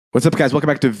What's up, guys? Welcome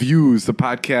back to Views, the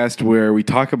podcast where we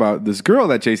talk about this girl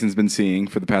that Jason's been seeing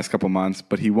for the past couple months,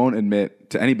 but he won't admit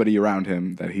to anybody around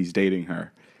him that he's dating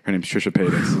her. Her name's Trisha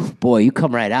Paytas. Boy, you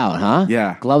come right out, huh?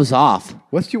 Yeah. Gloves off.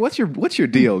 What's your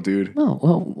deal, dude? Oh,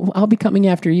 well, I'll be coming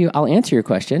after you. I'll answer your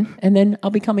question, and then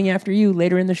I'll be coming after you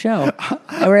later in the show,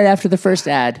 right after the first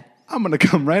ad. I'm gonna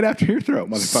come right after your throat,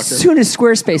 motherfucker. As soon as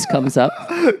Squarespace comes up,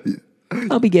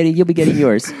 you'll be getting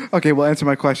yours. Okay, well, answer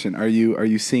my question. Are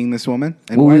you seeing this woman?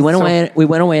 And Well, we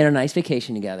went away on a nice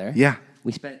vacation together. Yeah.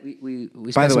 We spent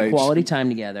By the some way, quality time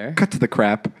together. Cut to the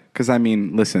crap, because I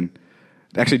mean, listen.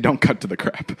 Actually, don't cut to the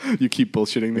crap. You keep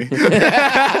bullshitting me.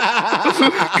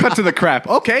 Cut to the crap.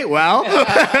 Okay, well,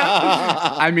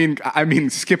 I mean,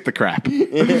 skip the crap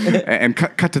and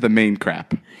cut to the main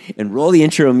crap. And roll the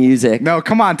intro music. No,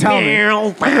 come on, tell me.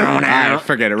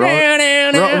 Forget it.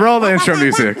 Roll the intro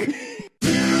music.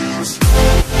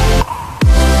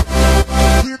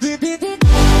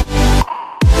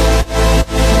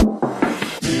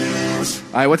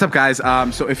 All right, what's up, guys?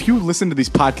 So if you listen to these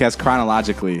podcasts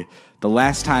chronologically, the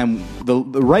last time, the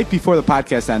right before the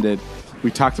podcast ended, we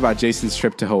talked about Jason's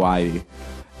trip to Hawaii.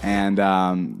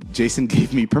 And Jason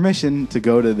gave me permission to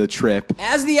go to the trip.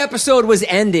 As the episode was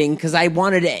ending, because I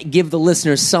wanted to give the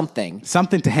listeners something.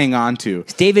 Something to hang on to.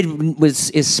 David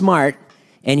is smart,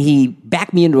 and he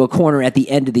backed me into a corner at the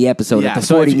end of the episode at the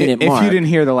 40-minute mark. If you didn't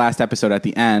hear the last episde at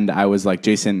the end, I was like,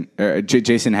 Jason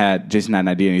had an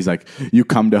idea, and he's like, you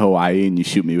come to Hawaii and you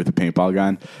shoot me with a paintball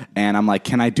gun. And I'm like,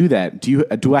 can I do that?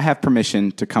 Do I have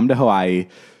permission to come to Hawaii,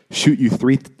 shoot you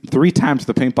three times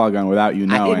with the paintball gun without you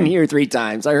knowing? I didn't hear 3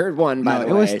 times. I heard one, by the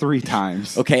way. It was 3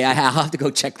 times. Okay, I'll have to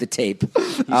go check the tape.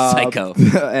 You psycho.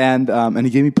 And he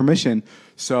gave me permission.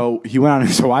 So he went on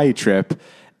his Hawaii trip,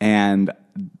 and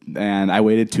I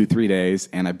waited 2-3 days,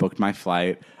 and I booked my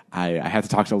flight. I had to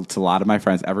talk to a lot of my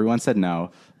friends. Everyone said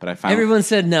no, but I found... Everyone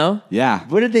said no? Yeah.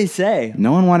 What did they say?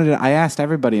 No one wanted it. I asked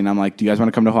everybody, and I'm like, do you guys want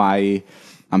to come to Hawaii?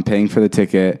 I'm paying for the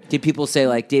ticket. Did people say,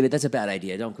 like, David, that's a bad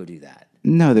idea. Don't go do that?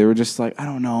 No, they were just like, I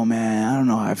don't know, man. I don't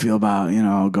know how I feel about,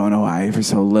 going to Hawaii for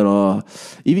so little.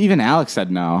 Even Alex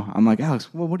said no. I'm like,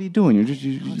 Alex, well, what are you doing?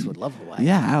 Alex would love Hawaii.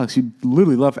 Yeah, Alex, you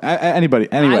literally love anybody.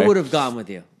 Anyway. I would have gone with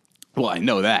you. Well, I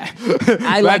know that.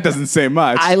 That doesn't say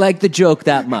much. I like the joke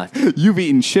that much. You've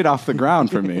eaten shit off the ground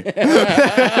for me.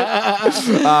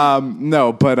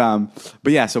 No, but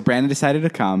yeah, so Brandon decided to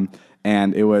come,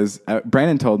 and it was,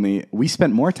 Brandon told me, we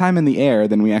spent more time in the air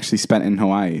than we actually spent in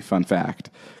Hawaii, fun fact.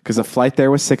 Because the flight there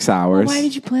was 6 hours. Well, why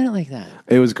did you plan it like that?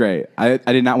 It was great. I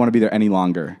did not want to be there any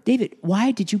longer. David,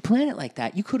 why did you plan it like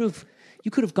that? You could have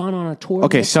gone on a tour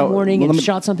this so morning and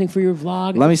shot something for your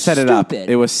vlog. Let me set it up.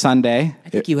 It was Sunday. I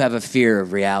think you have a fear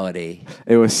of reality.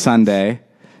 It was Sunday,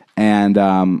 and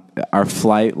our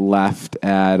flight left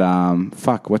at,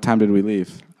 what time did we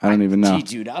leave? I don't even know. Gee,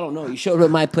 dude, I don't know. You showed up at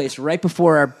my place right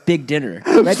before our big dinner,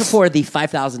 right before the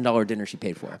 $5,000 dinner she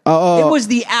paid for. It was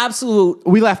the absolute...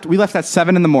 We left at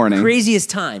 7 in the morning. Craziest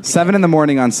time. 7 in the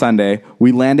morning on Sunday.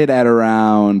 We landed at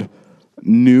around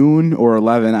noon or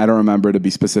 11. I don't remember, to be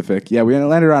specific. Yeah, we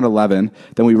landed around 11.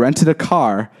 Then we rented a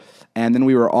car, and then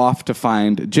we were off to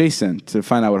find Jason, to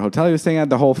find out what hotel he was staying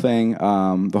at, the whole thing,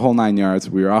 the whole 9 yards.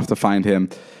 We were off to find him,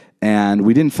 and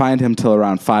we didn't find him till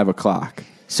around 5 o'clock.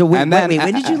 So when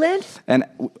did you land? And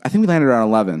I think we landed around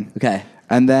 11. Okay.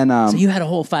 And then... so you had a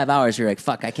whole 5 hours. You're like,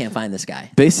 fuck, I can't find this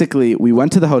guy. Basically, we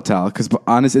went to the hotel, because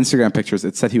on his Instagram pictures,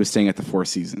 it said he was staying at the Four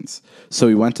Seasons. So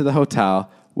we went to the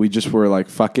hotel. We just were like,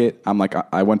 fuck it. I'm like,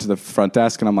 I went to the front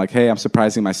desk, and I'm like, hey, I'm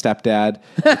surprising my stepdad.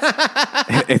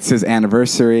 It's his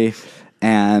anniversary.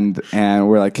 And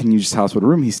we're like, can you just tell us what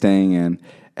room he's staying in?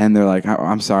 And they're like,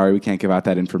 I'm sorry, we can't give out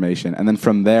that information. And then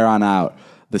from there on out,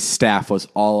 the staff was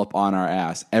all up on our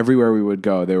ass. Everywhere we would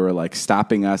go, they were like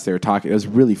stopping us. They were talking. It was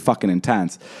really fucking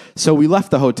intense. So we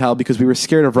left the hotel because we were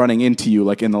scared of running into you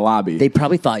like in the lobby. They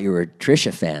probably thought you were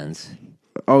Trisha fans.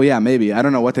 Oh yeah, maybe. I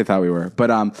don't know what they thought we were. But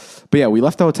yeah, we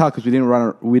left the hotel because we didn't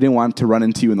want to run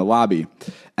into you in the lobby.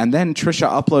 And then Trisha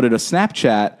uploaded a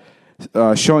Snapchat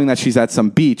showing that she's at some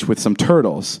beach with some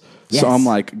turtles. Yes. So I'm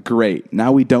like, great.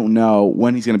 Now we don't know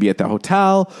when he's going to be at the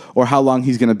hotel or how long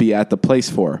he's going to be at the place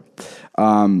for.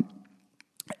 And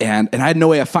I had no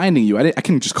way of finding you. I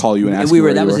couldn't just call you and ask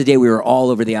you. That was the day we were all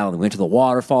over the island. We went to the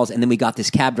waterfalls, and then we got this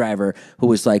cab driver who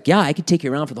was like, yeah, I could take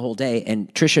you around for the whole day.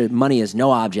 And Trisha, money is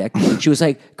no object. She was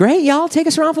like, great, y'all, take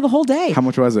us around for the whole day. How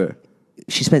much was it?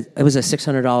 It was a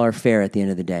 $600 fare at the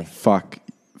end of the day. Fuck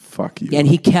Fuck you. And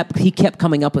he kept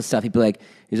coming up with stuff. He's like,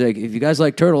 if you guys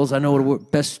like turtles, I know where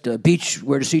best beach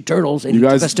where to see turtles, and you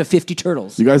guys, best of 50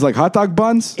 turtles. You guys like hot dog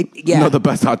buns? Yeah. No, the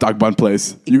best hot dog bun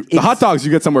place. The hot dogs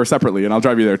you get somewhere separately, and I'll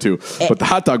drive you there too. But the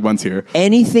hot dog buns here.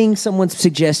 Anything someone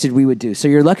suggested, we would do. So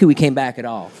you're lucky we came back at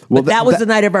all. Well, but that was the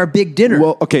night of our big dinner.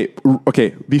 Well, okay.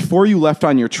 Before you left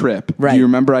on your trip, right. Do you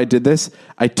remember I did this?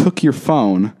 I took your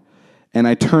phone and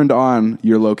I turned on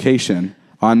your location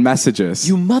on messages.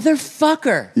 You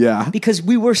motherfucker. Yeah. Because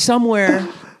we were somewhere,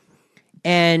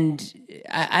 and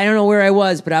I don't know where I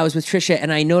was, but I was with Trisha,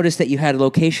 and I noticed that you had a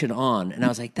location on. And I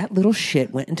was like, that little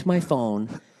shit went into my phone,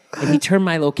 and he turned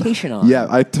my location on. Yeah,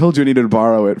 I told you I needed to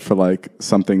borrow it for like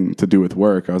something to do with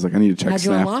work. I was like, I need to check How'd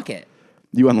Snap. you unlock it?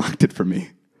 You unlocked it for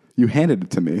me. You handed it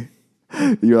to me.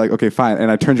 You're like, okay, fine.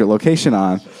 And I turned your location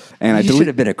on. And you should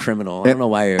have been a criminal. I don't know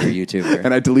why you're a YouTuber.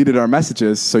 And I deleted our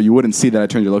messages so you wouldn't see that I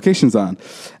turned your locations on.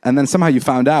 And then somehow you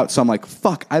found out. So I'm like,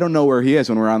 fuck, I don't know where he is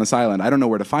when we're on this island. I don't know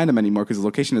where to find him anymore because the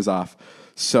location is off.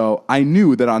 So I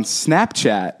knew that on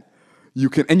Snapchat, you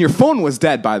can, and your phone was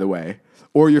dead, by the way.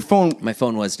 Or your phone. My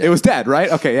phone was dead. It was dead,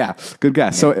 right? Okay, yeah. Good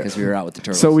guess. Yeah, because we were out with the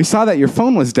turtles. So we saw that your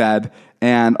phone was dead,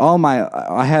 and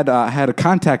I had a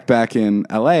contact back in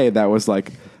LA that was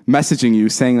like messaging you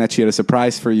saying that she had a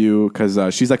surprise for you because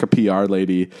she's like a PR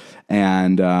lady,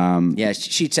 and yeah,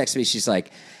 she texted me. She's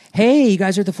like, "Hey, you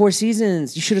guys are at the Four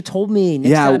Seasons. You should have told me.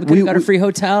 Next time we got a free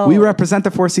hotel. We represent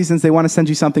the Four Seasons. They want to send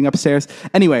you something upstairs.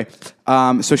 Anyway,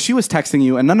 so she was texting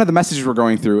you, and none of the messages were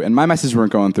going through, and my messages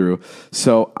weren't going through.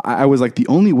 So I was like, the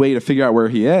only way to figure out where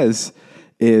he is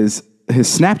his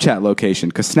Snapchat location,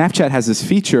 because Snapchat has this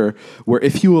feature where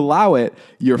if you allow it,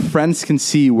 your friends can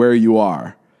see where you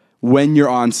are when you're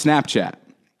on Snapchat.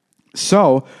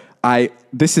 So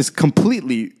this is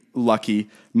completely lucky.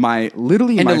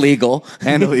 Illegal.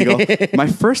 And illegal. My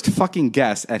first fucking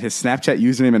guess at his Snapchat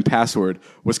username and password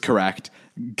was correct.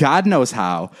 God knows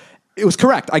how. It was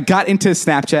correct. I got into his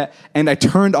Snapchat and I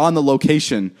turned on the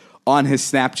location on his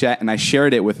Snapchat and I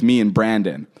shared it with me and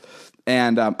Brandon.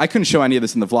 And I couldn't show any of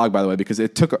this in the vlog, by the way, because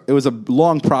it was a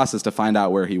long process to find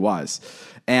out where he was.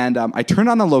 And I turned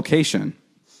on the location.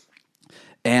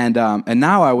 And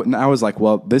now I was like,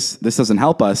 well, this doesn't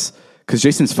help us because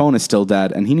Jason's phone is still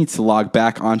dead, and he needs to log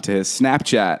back onto his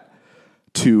Snapchat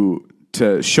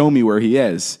to show me where he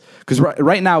is. Because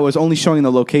right now it was only showing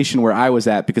the location where I was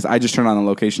at because I just turned on the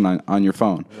location on your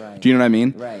phone. Right. Do you know what I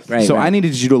mean? Right. So I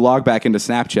needed you to log back into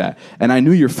Snapchat, and I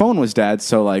knew your phone was dead,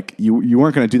 so like you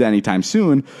weren't going to do that anytime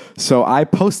soon. So I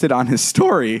posted on his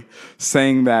story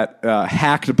saying that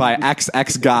hacked by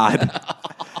XX God.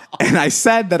 And I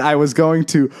said that I was going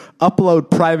to upload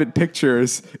private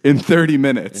pictures in 30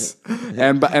 minutes.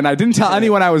 And I didn't tell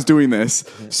anyone I was doing this.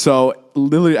 So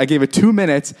literally, I gave it 2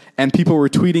 minutes, and people were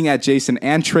tweeting at Jason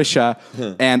and Trisha,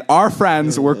 and our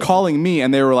friends were calling me,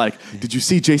 and they were like, "Did you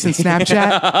see Jason's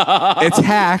Snapchat? It's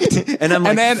hacked." And I'm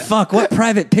like, "Fuck! What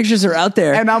private pictures are out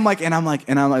there?" And I'm like,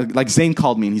 Zane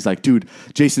called me, and he's like, "Dude,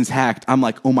 Jason's hacked." I'm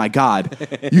like, "Oh my god,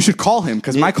 you should call him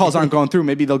because my calls aren't going through.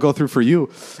 Maybe they'll go through for you."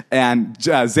 And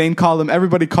Zane called him.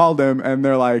 Everybody called him, and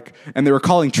they're like, and they were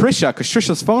calling Trisha because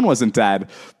Trisha's phone wasn't dead.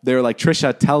 They were like,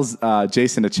 "Trisha tells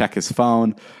Jason to check his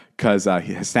phone." Because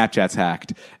his Snapchat's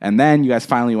hacked. And then you guys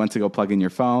finally went to go plug in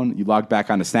your phone. You logged back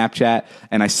onto Snapchat,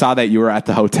 and I saw that you were at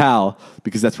the hotel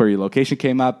because that's where your location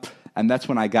came up. And that's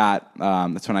when I got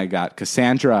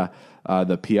Cassandra,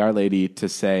 the PR lady, to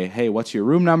say, "Hey, what's your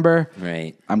room number?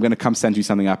 Right. I'm gonna come send you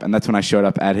something up." And that's when I showed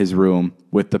up at his room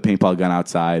with the paintball gun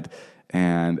outside.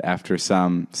 And after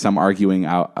some arguing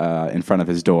out in front of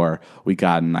his door, I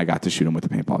got to shoot him with the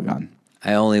paintball gun.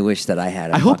 I only wish that I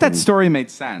had. I hope that story made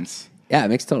sense. Yeah, it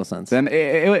makes total sense. Then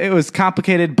it was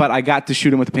complicated, but I got to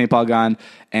shoot him with a paintball gun.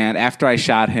 And after I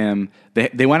shot him, you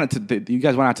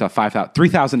guys went out to a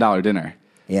 $3,000 dinner.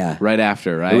 Yeah, right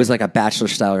after, right? It was like a bachelor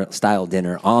style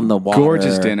dinner on the water.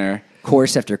 Gorgeous dinner.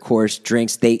 Course after course,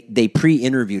 drinks. They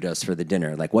pre-interviewed us for the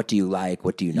dinner. Like, what do you like?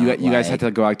 What do you not like? You guys had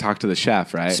to go out talk to the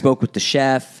chef, right? Spoke with the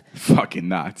chef. Fucking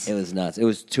nuts. It was nuts. It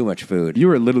was too much food. You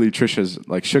were literally Trisha's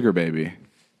like sugar baby.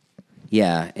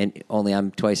 Yeah, and only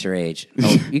I'm twice her age.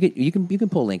 Oh, you can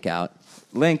pull Link out.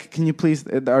 Link, can you please?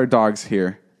 Our dog's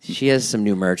here. She has some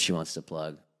new merch she wants to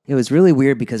plug. It was really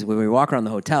weird because when we walk around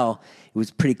the hotel, it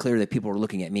was pretty clear that people were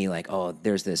looking at me like, "Oh,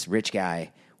 there's this rich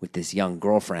guy with this young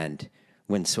girlfriend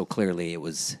when so clearly it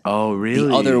was Oh, really?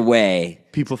 the other way.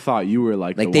 People thought you were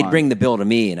like Like the they'd one. bring the bill to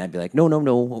me, and I'd be like, no,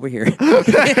 over here.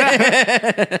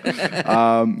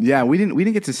 Yeah, we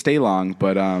didn't get to stay long,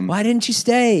 but Why didn't you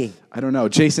stay? I don't know.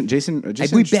 Jason,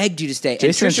 We begged you to stay.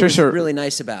 Jason and and Trisha was Trisha- really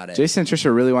nice about it. Jason and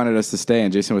Trisha really wanted us to stay,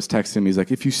 and Jason was texting me. He's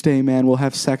like, "If you stay, man, we'll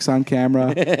have sex on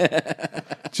camera.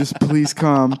 Just please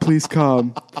come, please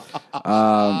come."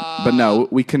 But no,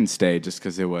 we couldn't stay just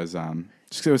because it was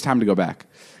time to go back,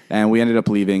 and we ended up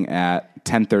leaving at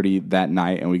 10:30 that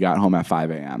night, and we got home at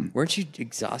 5 a.m. Weren't you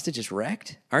exhausted, just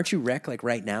wrecked? Aren't you wrecked like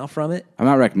right now from it? I'm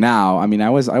not wrecked now. I mean,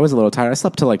 I was a little tired. I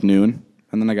slept till like noon,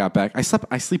 and then I got back. I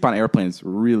sleep on airplanes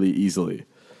really easily.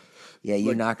 Yeah,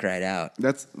 you knock right out.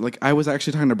 That's like I was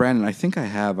actually talking to Brandon. I think I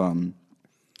have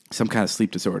some kind of sleep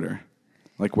disorder,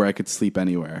 like where I could sleep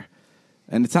anywhere.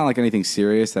 And it's not like anything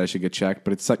serious that I should get checked,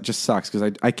 but it just sucks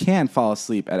because I can fall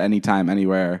asleep at any time,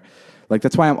 anywhere. Like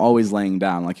that's why I'm always laying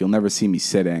down. Like you'll never see me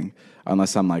sitting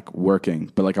unless I'm like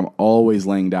working, but like I'm always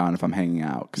laying down if I'm hanging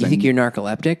out. You think you're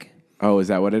narcoleptic? Oh, is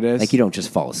that what it is? Like you don't just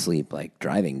fall asleep like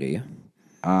driving, do you?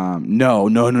 No.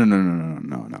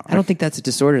 I don't think that's a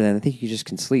disorder. Then I think you just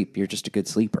can sleep. You're just a good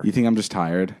sleeper. You think I'm just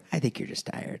tired? I think you're just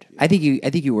tired. I think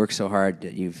you work so hard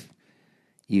that you've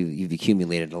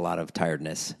accumulated a lot of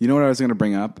tiredness. You know what I was going to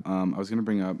bring up? I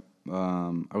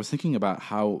was thinking about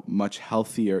how much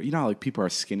healthier, you know, how, like people are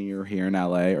skinnier here in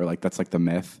LA, or like that's like the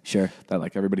myth. Sure. That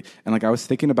like everybody, and like I was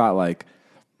thinking about like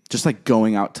just like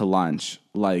going out to lunch.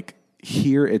 Like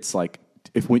here, it's like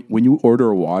when you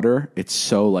order water, it's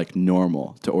so like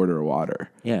normal to order a water.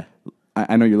 Yeah.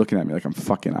 I know you're looking at me like I'm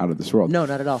fucking out of this world. No,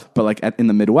 not at all. But like in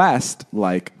the Midwest,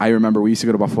 like I remember we used to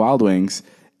go to Buffalo Wild Wings,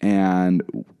 and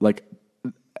this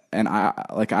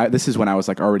is when I was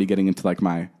like already getting into like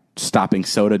my stopping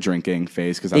soda drinking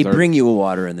phase because They bring you a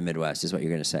water in the Midwest, is what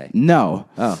you're going to say. No.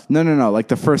 Oh. No. Like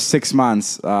the first 6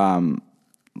 months, I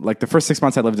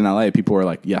lived in LA, people were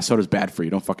like, "Yeah, soda's bad for you.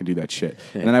 Don't fucking do that shit."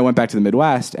 Yeah. And then I went back to the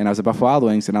Midwest, and I was at Buffalo Wild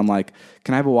Wings, and I'm like,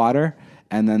 "Can I have a water?"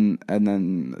 And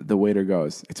then the waiter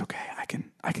goes, "It's okay.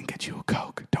 I can get you a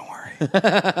Coke. Don't worry."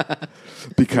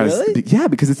 Because really?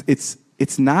 Because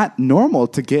it's not normal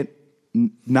to get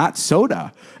not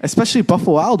soda, especially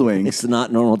Buffalo Wild Wings. It's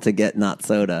not normal to get not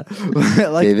soda.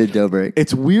 Like, David Dobrik.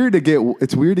 It's weird to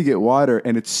get water,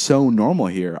 and it's so normal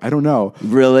here. I don't know.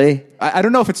 Really? I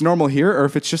don't know if it's normal here or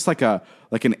if it's just like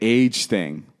an age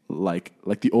thing. Like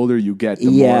the older you get, the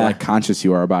more like conscious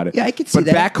you are about it. Yeah, I could see that.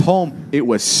 But back home, it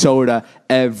was soda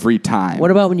every time. What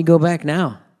about when you go back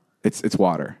now? It's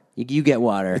water. You get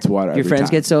water. It's water. Your every friends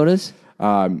time. get sodas?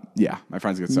 Yeah, my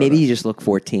friends get soda. Maybe you just look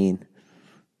 14.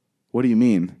 What do you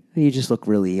mean? You just look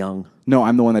really young. No,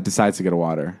 I'm the one that decides to get a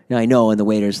water. No, I know, and the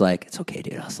waiter's like, "It's okay,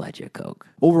 dude. I'll slide you a Coke."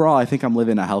 Overall, I think I'm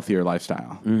living a healthier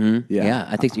lifestyle. Mm-hmm. Yeah,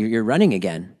 I think you're running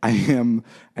again. I am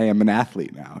an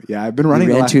athlete now. Yeah, I've been running.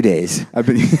 You ran 2 days. I've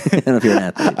been. I don't know if you're an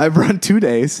athlete. I've run 2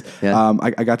 days. Yeah.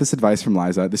 I got this advice from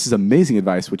Liza. This is amazing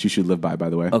advice, which you should live by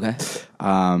the way. Okay.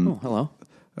 Hello.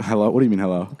 Hello? What do you mean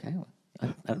hello? Okay.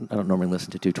 I don't normally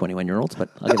listen to two 21-year-olds, but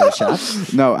I'll give it a shot.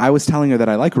 No, I was telling her that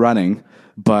I like running,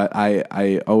 but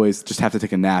I always just have to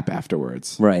take a nap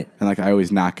afterwards. Right. And like I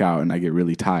always knock out and I get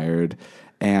really tired.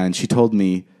 And she told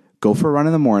me, go for a run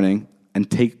in the morning and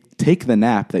take the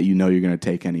nap that you know you're going to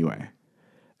take anyway.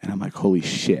 And I'm like, holy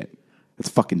shit, that's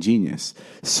fucking genius.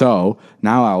 So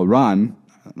now I'll run.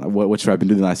 What I've been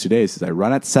doing the last 2 days is I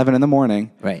run at 7 in the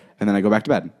morning. Right. And then I go back to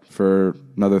bed for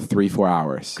another 3-4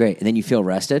 hours. Great. And then you feel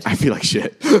rested? I feel like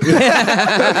shit.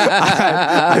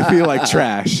 I feel like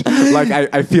trash. Like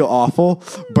I feel awful,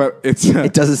 but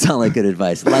it doesn't sound like good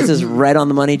advice. Liza's right on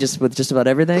the money with just about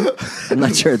everything. I'm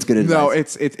not sure it's good advice. No,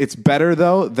 it's better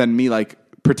though than me like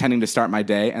pretending to start my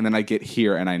day and then I get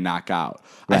here and I knock out.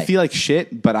 Right. I feel like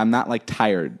shit, but I'm not like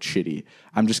tired shitty.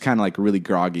 I'm just kind of like really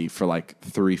groggy for like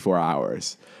 3-4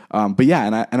 hours. But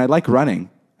yeah, and I like running.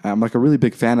 I'm like a really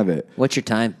big fan of it. What's your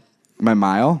time? My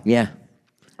mile? Yeah.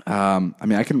 I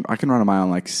mean, I can run a mile in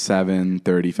like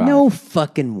 7:35. No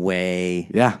fucking way.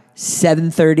 Yeah.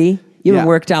 7:30? You haven't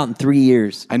worked out in 3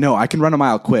 years. I know. I can run a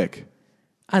mile quick.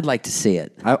 I'd like to see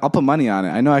it. I'll put money on it.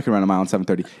 I know I can run a mile in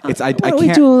 7:30. Why don't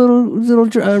we do a little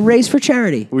race for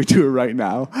charity? We do it right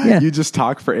now. Yeah. You just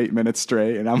talk for 8 minutes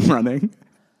straight, and I'm running.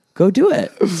 Go do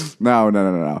it.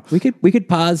 No. We could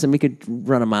pause and we could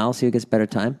run a mile, see who gets better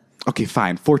time. Okay,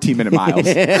 fine. 14-minute miles.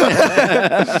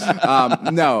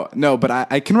 No, but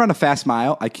I can run a fast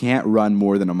mile. I can't run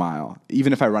more than a mile,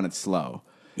 even if I run it slow.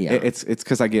 Yeah. It's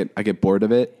because I get bored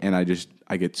of it, and I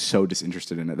get so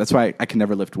disinterested in it. That's why I can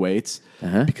never lift weights,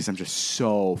 because I'm just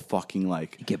so fucking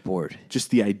like... You get bored.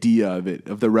 Just the idea of it,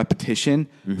 of the repetition,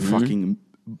 fucking...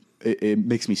 It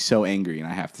makes me so angry, and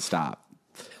I have to stop.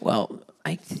 Well,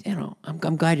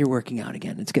 I'm glad you're working out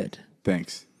again. It's good.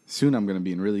 Thanks. Soon I'm going to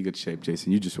be in really good shape,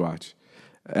 Jason. You just watch.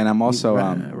 And I'm also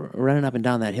running up and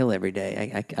down that hill every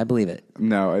day. I believe it.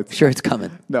 No, it's Sure, it's coming.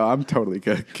 No, I'm totally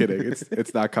kidding.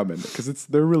 It's not coming because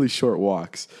they're really short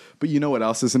walks. But you know what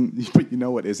else isn't? But you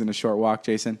know what isn't a short walk,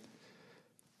 Jason?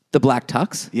 The black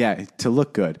tux? Yeah, to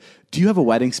look good. Do you have a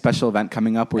wedding special event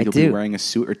coming up where you'll be wearing a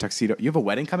suit or tuxedo? You have a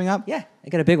wedding coming up? Yeah, I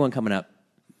got a big one coming up.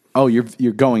 Oh, you're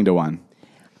going to one?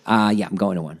 Yeah, I'm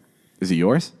going to one. Is it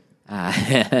yours?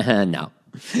 No.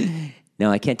 No,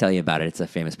 I can't tell you about it. It's a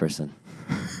famous person.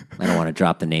 I don't want to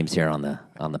drop the names here on the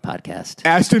podcast.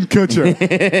 Ashton Kutcher.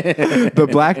 The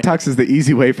black tux is the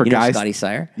easy way for guys. Scotty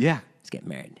Sire? Yeah. He's getting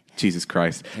married. Jesus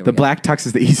Christ. The black tux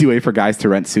is the easy way for guys to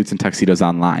rent suits and tuxedos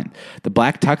online. The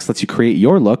black tux lets you create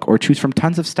your look or choose from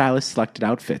tons of stylists selected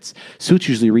outfits. Suits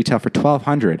usually retail for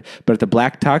 $1,200, but at the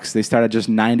black tux, they start at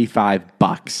just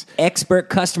 $95. Expert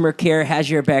customer care has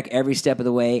your back every step of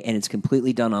the way, and it's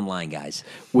completely done online, guys.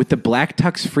 With the black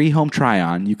tux free home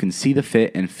try-on, you can see the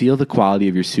fit and feel the quality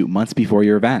of your suit months before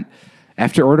your event.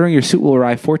 After ordering, your suit will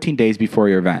arrive 14 days before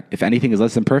your event. If anything is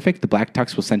less than perfect, the Black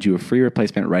Tux will send you a free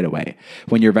replacement right away.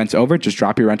 When your event's over, just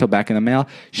drop your rental back in the mail.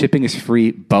 Shipping is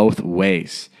free both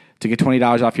ways. To get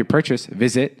 $20 off your purchase,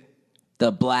 visit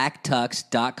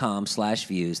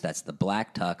theblacktux.com/views. That's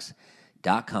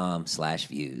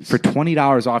theblacktux.com/views. For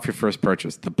 $20 off your first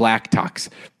purchase, the Black Tux.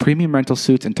 Premium rental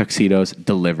suits and tuxedos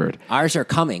delivered. Ours are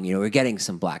coming. We're getting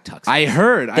some black tux. I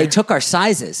heard. They took our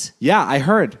sizes. Yeah, I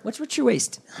heard. What's your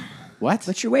waist? What?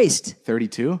 What's your waist?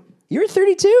 32? You're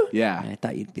 32? Yeah. I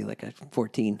thought you'd be like a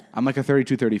 14. I'm like a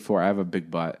 32, 34. I have a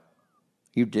big butt.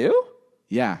 You do?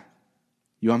 Yeah.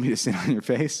 You want me to sit on your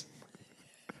face?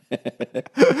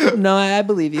 No, I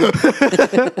believe you.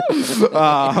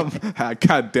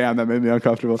 God damn, that made me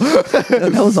uncomfortable.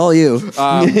 That was all you.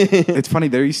 It's funny.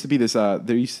 There used to be this.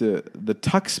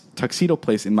 The tuxedo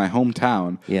place in my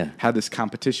hometown. Yeah. Had this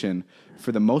competition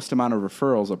for the most amount of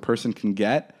referrals a person can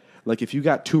get. Like if you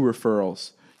got 2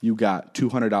 referrals, you got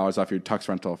 $200 off your tux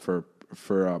rental for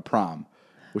prom,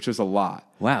 which was a lot.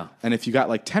 Wow. And if you got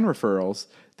like 10 referrals,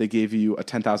 they gave you a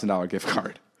 $10,000 gift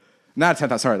card. Not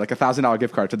 $10,000, sorry, like $1,000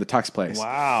 gift card to the tux place.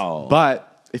 Wow.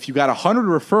 But if you got 100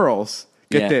 referrals,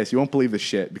 get Yeah. this, you won't believe this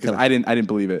shit because I didn't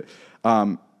believe it.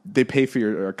 They pay for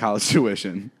your college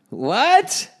tuition.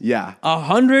 What? Yeah,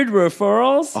 100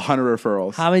 referrals? 100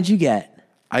 referrals. How many did you get?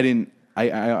 I didn't. I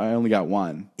only got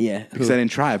one. Yeah. because I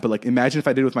didn't try. But like, imagine if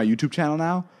I did it with my YouTube channel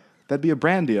now. That'd be a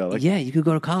brand deal. Like, Yeah, you could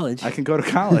go to college. I can go to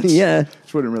college. Yeah.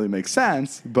 which wouldn't really make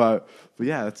sense. But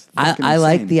yeah, that's. I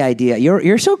like the idea.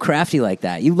 You're so crafty like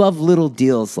that. You love little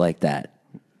deals like that.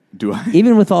 Do I?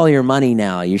 Even with all your money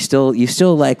now, you still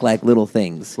like little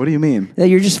things. What do you mean? Yeah,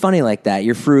 you're just funny like that.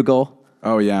 You're frugal.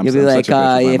 Oh yeah, You'll be like, such a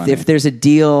bitch with my money. if there's a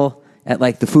deal at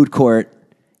like the food court,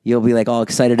 you'll be like all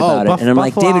excited about it. And I'm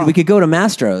like, Buffalo. David, we could go to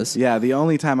Mastro's. Yeah, the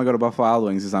only time I go to Buffalo Wild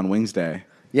Wings is on Wings Day.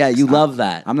 Yeah, you love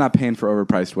that. I'm not paying for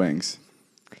overpriced wings.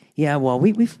 Yeah, well,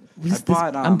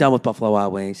 I'm done with Buffalo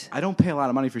Wild Wings. I don't pay a lot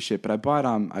of money for shit, but I bought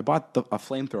a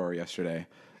flamethrower yesterday.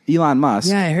 Elon Musk,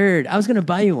 Yeah, I heard. I was gonna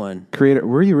buy you one. creator.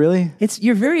 Were you really?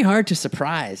 You're very hard to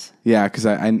surprise. Yeah, because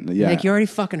Like you already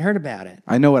fucking heard about it.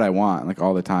 I know what I want like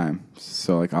all the time.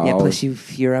 So like I'll Yeah, always,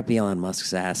 plus you're up Elon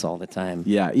Musk's ass all the time.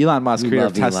 yeah. Elon Musk, We creator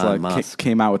of love Tesla, Elon Musk.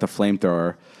 came out with a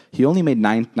flamethrower. He only made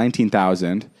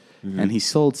 19,000, and he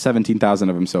sold 17,000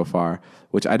 of them so far.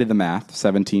 Which I did the math.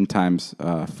 17 times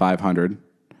 500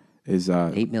 is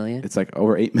 8 million? It's like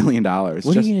over $8 million. What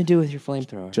are you gonna do with your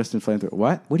flamethrower? Just in flamethrower?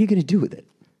 What? What are you gonna do with it?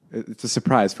 It's a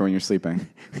surprise for when you're sleeping.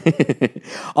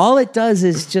 All it does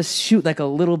is just shoot like a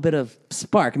little bit of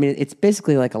spark. I mean, it's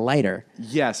basically like a lighter.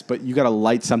 Yes, but you got to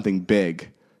light something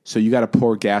big. So you got to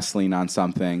pour gasoline on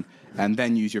something and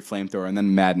then use your flamethrower, and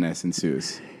then madness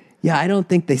ensues. Yeah, I don't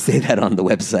think they say that on the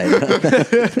website.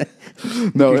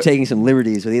 No, You're taking some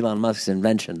liberties with Elon Musk's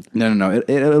invention. no.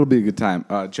 It'll be a good time.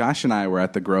 Josh and I were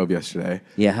at the Grove yesterday.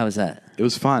 Yeah, how was that? It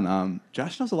was fun.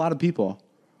 Josh knows a lot of people.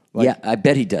 Yeah, I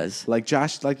bet he does. Like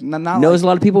Josh, like not Knows a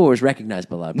lot of people or is recognized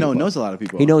by a lot of people? No, knows a lot of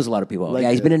people. He knows a lot of people. Like,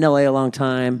 yeah, he's been in LA a long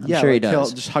time. I'm sure he like, does.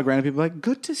 He'll just hug random people like,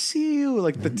 good to see you.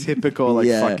 Like the typical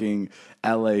Yeah. fucking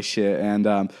LA shit. And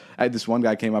I had this one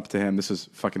guy came up to him. This was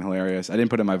fucking hilarious. I didn't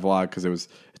put it in my vlog because it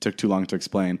took too long to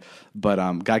explain. But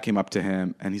guy came up to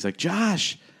him and he's like,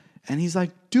 Josh. And he's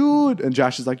like, dude. And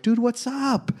Josh is like, dude, what's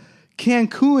up?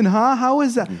 Cancun, huh? How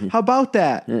is that? How about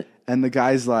that? And the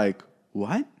guy's like,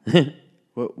 what?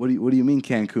 What do you mean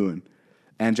Cancun?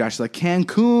 And Josh is like,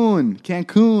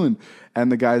 Cancun. And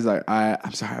the guy's like,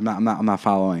 I'm sorry, I'm not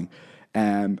following.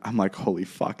 And I'm like, holy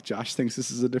fuck, Josh thinks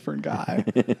this is a different guy.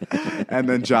 And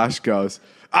then Josh goes,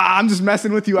 I'm just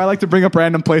messing with you. I like to bring up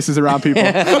random places around people.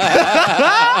 And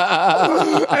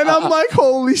I'm like,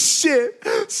 holy shit,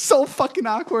 so fucking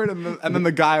awkward. And then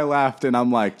the guy laughed, and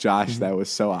I'm like, Josh, that was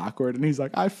so awkward. And he's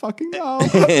like, I fucking know.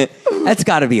 That's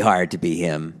got to be hard to be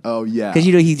him. Oh, yeah. Because,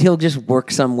 he'll just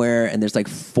work somewhere, and there's like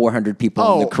 400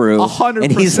 people in the crew. 100%.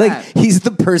 And he's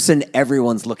the person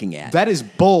everyone's looking at. That is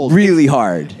bold. Really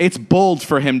hard. It's bold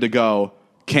for him to go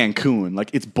Cancun.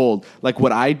 Like, it's bold. Like,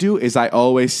 what I do is I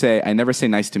never say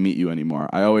nice to meet you anymore.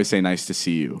 I always say nice to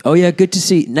see you. Oh, yeah,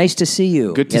 nice to see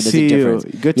you. Good to see you.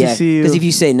 Good to see you. Because if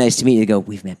you say nice to meet you, they go,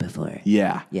 we've met before.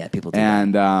 Yeah. Yeah, people do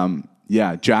that.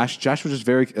 And, Josh was just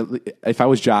very, if I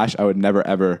was Josh, I would never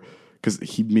ever, because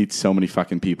he meets so many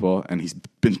fucking people, and he's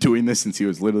been doing this since he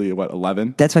was literally,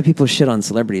 11? That's why people shit on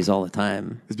celebrities all the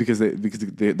time. It's because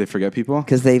they forget people?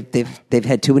 Because they've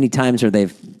had too many times where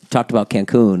they've talked about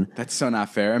Cancun. That's so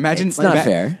not fair. Imagine it's not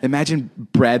fair. Imagine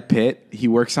Brad Pitt. He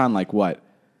works on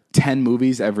 10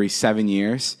 movies every 7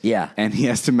 years. Yeah. And he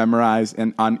has to memorize,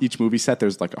 and on each movie set,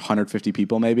 there's 150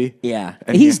 people maybe. Yeah.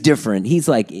 And he's different. He's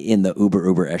in the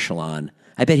uber echelon.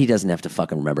 I bet he doesn't have to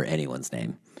fucking remember anyone's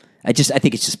name. I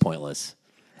think it's just pointless.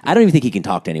 I don't even think he can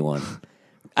talk to anyone.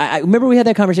 I remember we had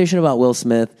that conversation about Will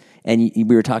Smith, and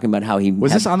we were talking about how he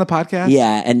was this on the podcast?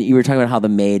 Yeah, and you were talking about how the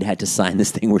maid had to sign this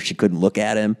thing where she couldn't look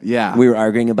at him. Yeah, we were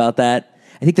arguing about that.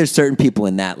 I think there's certain people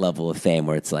in that level of fame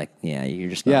where it's like, yeah, you're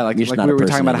just not, like you're just we not a were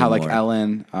talking about anymore. how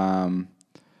Ellen,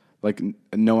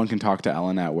 no one can talk to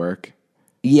Ellen at work.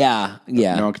 Yeah.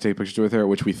 No one could take pictures with her,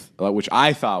 which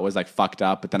I thought was fucked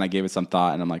up, but then I gave it some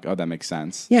thought, and I'm like, oh, that makes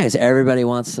sense. Yeah, because everybody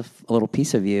wants a little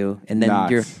piece of you, and then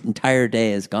your entire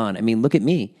day is gone. I mean, look at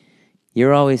me.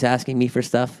 You're always asking me for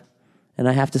stuff, and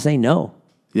I have to say no.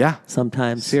 Yeah.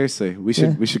 Sometimes. Seriously, we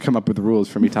should come up with rules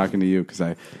for me talking to you, because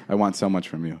I want so much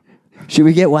from you. Should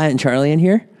we get Wyatt and Charlie in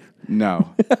here?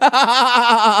 No.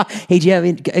 Hey, do you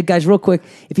have guys? Real quick,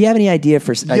 if you have any ideas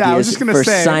for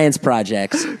science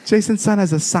projects, Jason's son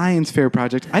has a science fair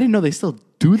project. I didn't know they still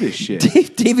do this shit.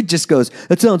 David just goes,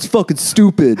 "That sounds fucking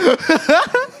stupid."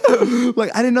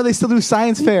 I didn't know they still do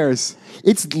science fairs.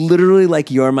 It's literally like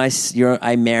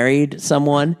I married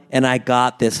someone and I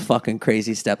got this fucking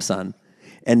crazy stepson.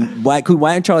 And Wyatt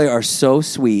and Charlie are so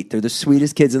sweet. They're the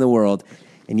sweetest kids in the world.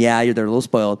 And they're a little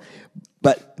spoiled.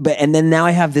 But and then now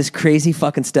I have this crazy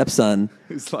fucking stepson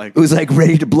who's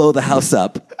ready to blow the house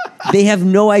up. They have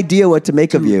no idea what to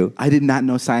make of you. I did not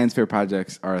know science fair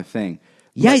projects are a thing.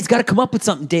 Yeah, he's got to come up with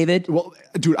something, David. Well,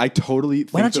 dude, I totally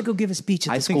think Why don't you go give a speech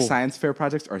at the school? I think science fair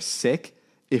projects are sick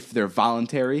if they're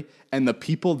voluntary, and the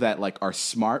people that are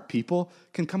smart people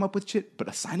can come up with shit, but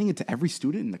assigning it to every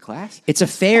student in the class? It's a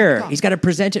fair. He's got to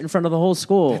present it in front of the whole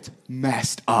school. That's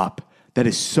messed up. That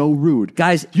is so rude.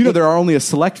 Guys, there are only a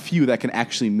select few that can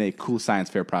actually make cool science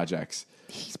fair projects.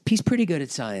 He's pretty good at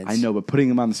science. I know, but putting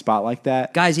him on the spot like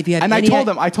that. Guys, if you have I told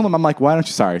him, I'm like, why don't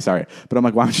you, sorry, but I'm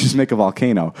like, why don't you just make a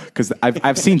volcano? Because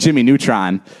I've seen Jimmy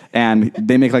Neutron, and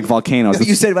they make volcanoes.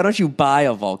 You said, why don't you buy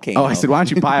a volcano? Oh, I said, why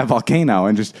don't you buy a volcano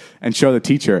and show the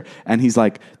teacher? And he's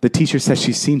like, the teacher says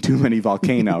she's seen too many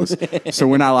volcanoes, so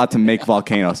we're not allowed to make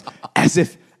volcanoes.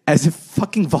 As if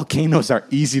fucking volcanoes are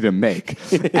easy to make.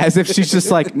 As if she's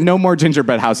just no more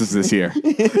gingerbread houses this year.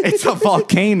 It's a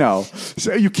volcano.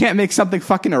 So you can't make something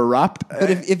fucking erupt. But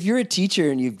if you're a teacher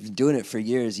and you've been doing it for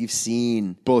years, you've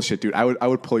seen... Bullshit, dude. I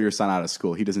would pull your son out of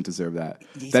school. He doesn't deserve that.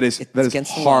 That is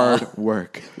against hard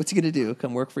work. What's he going to do?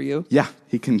 Come work for you? Yeah,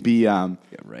 he can be... yeah,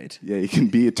 right. Yeah, he can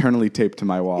be eternally taped to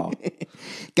my wall.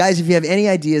 Guys, if you have any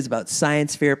ideas about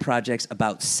science fair projects,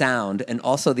 about sound, and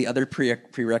also the other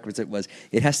prerequisite was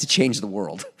it has to change the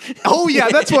world. Oh, yeah,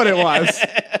 that's what it was.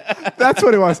 That's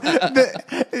what it was.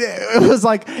 It was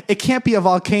it can't be a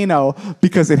volcano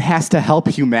because it has to help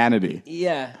humanity.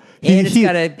 Yeah. And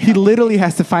he literally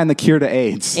has to find the cure to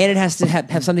AIDS. And it has to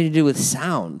have something to do with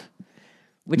sound.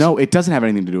 No, it doesn't have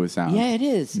anything to do with sound. Yeah, it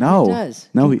is. No. It does.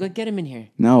 No. Get him in here.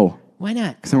 No. Why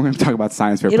not? Because we're going to talk about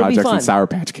science fair projects and Sour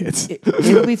Patch Kids.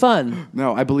 It'll be fun.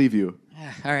 No, I believe you.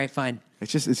 All right, fine.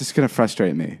 It's just going to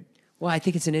frustrate me. Well, I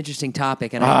think it's an interesting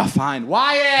topic. And fine.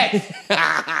 Wyatt!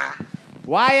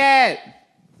 Wyatt!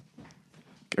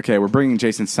 Okay, we're bringing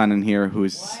Jason's son in here,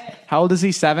 how old is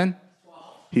he, 7?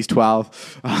 12. He's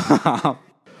 12.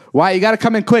 Wyatt, you got to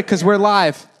come in quick because we're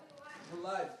live.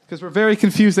 Because we're very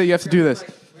confused that you have to do this.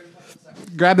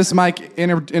 Grab this mic,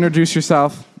 introduce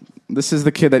yourself. This is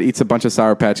the kid that eats a bunch of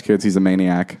Sour Patch Kids. He's a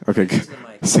maniac. Okay,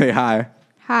 say hi.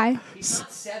 Hi. He's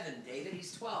not 7, David.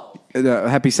 He's 12.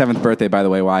 Happy 7th birthday, by the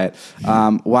way, Wyatt.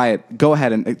 Wyatt, go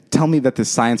ahead and tell me that this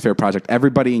science fair project,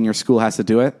 everybody in your school has to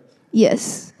do it?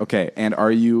 Yes. Okay, and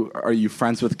are you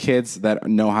friends with kids that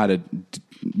know how to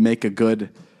make a good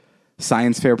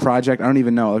science fair project? I don't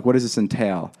even know. Like, what does this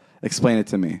entail? Explain it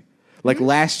to me. Like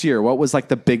last year, what was like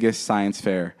the biggest science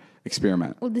fair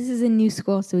experiment? Well, this is a new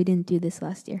school, so we didn't do this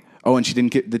last year. Oh, and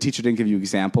the teacher didn't give you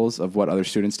examples of what other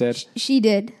students did? She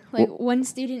did. Like, one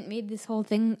student made this whole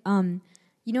thing.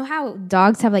 You know how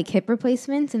dogs have like hip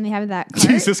replacements and they have that cart?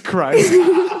 Jesus Christ.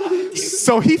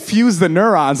 So he fused the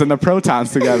neurons and the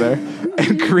protons together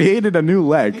and created a new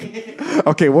leg.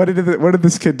 Okay, what did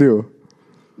this kid do?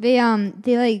 They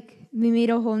made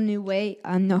a whole new way,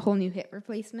 a whole new hip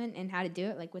replacement and how to do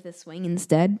it, like with a swing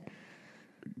instead.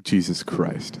 Jesus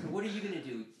Christ. What are you going to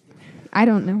do? I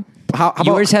don't know. How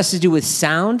Yours has to do with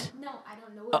sound? No, I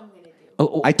don't know what I'm going to do.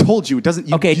 Oh, I told you it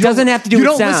doesn't. Okay, it doesn't have to do with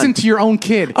sound. You don't listen to your own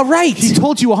kid. All right. He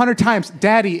told you 100 times,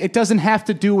 Daddy, it doesn't have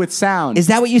to do with sound. Is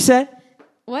that what you said?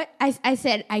 What? I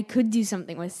said I could do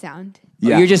something with sound.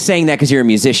 Yeah. You're just saying that because you're a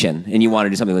musician and you want to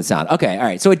do something with sound. Okay, all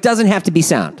right. So it doesn't have to be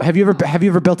sound. Have you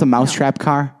ever built a mousetrap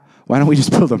car? Why don't we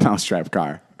just build a mousetrap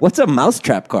car? What's a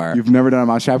mousetrap car? You've never done a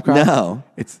mousetrap car? No.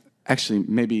 It's actually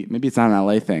maybe it's not an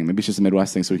LA thing. Maybe it's just a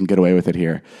Midwest thing, so we can get away with it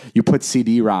here. You put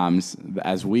CD-ROMs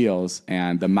as wheels,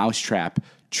 and the mousetrap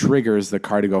triggers the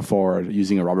car to go forward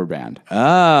using a rubber band.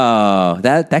 Oh,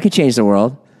 that could change the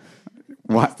world.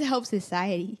 What? To help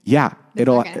society. Yeah,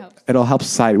 it'll help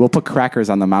society. We'll put crackers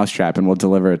on the mousetrap and we'll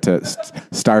deliver it to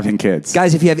starving kids.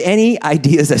 Guys, if you have any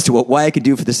ideas as to why I could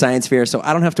do for the science fair so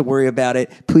I don't have to worry about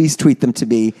it, please tweet them to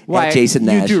me at Jason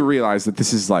Nash. You do realize that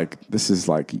this is like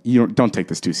you don't take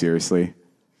this too seriously.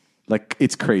 Like,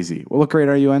 it's crazy. Well, what grade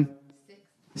are you in?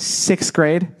 Sixth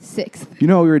grade? Sixth. You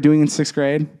know what we were doing in sixth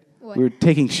grade? What? We were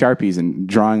taking Sharpies and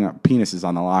drawing up penises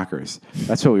on the lockers.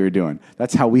 That's what we were doing.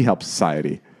 That's how we help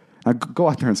society. Now go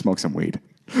out there and smoke some weed.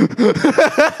 All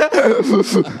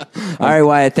right,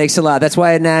 Wyatt. Thanks a lot. That's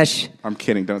Wyatt Nash. I'm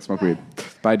kidding. Don't smoke weed.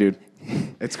 Bye, dude.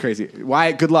 It's crazy.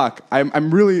 Wyatt, good luck.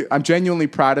 I'm genuinely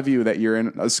proud of you that you're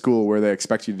in a school where they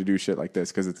expect you to do shit like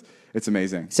this because it's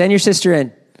amazing. Send your sister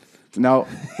in. No,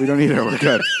 we don't need her. We're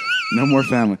good. No more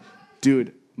family.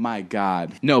 Dude, my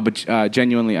God. No, but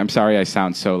genuinely, I'm sorry I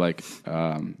sound so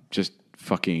just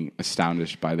fucking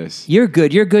astonished by this. You're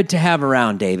good. You're good to have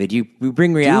around, David. You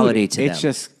bring reality to them. It's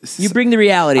just... You bring the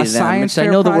reality to them, which I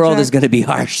know the world is going to be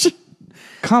harsh.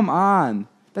 Come on.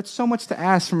 That's so much to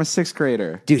ask from a sixth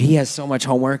grader. Dude, he has so much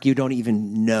homework you don't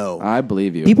even know. I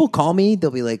believe you. People call me. They'll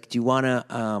be like, do you want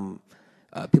to...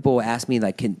 people will ask me,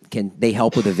 like, can they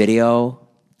help with a video?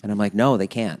 And I'm like, no, they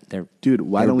can't. Dude,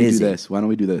 why don't we busy. do this? Why don't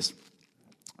we do this?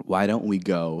 Why don't we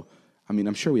go... I mean,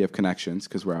 I'm sure we have connections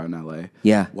because we're out in LA.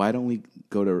 Yeah. Why don't we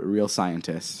go to real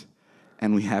scientists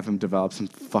and we have him develop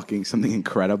something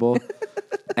incredible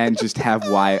and just have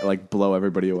Wyatt blow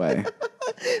everybody away?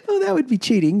 Oh, that would be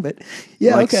cheating, but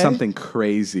yeah, okay. Something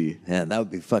crazy. Yeah, that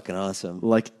would be fucking awesome.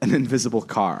 Like an invisible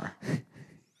car.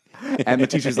 And the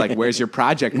teacher's like, "Where's your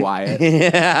project, Wyatt?"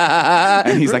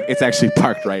 And he's like, "It's actually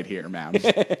parked right here, ma'am." Right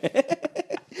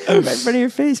in front of your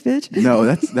face, bitch.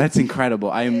 No, that's incredible.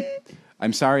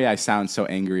 I'm sorry I sound so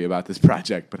angry about this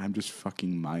project, but I'm just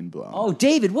fucking mind blown. Oh,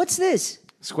 David, what's this?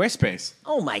 Squarespace.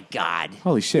 Oh, my God.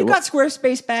 Holy shit. You got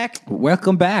Squarespace back?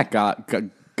 Welcome back,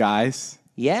 guys.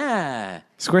 Yeah.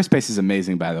 Squarespace is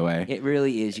amazing, by the way. It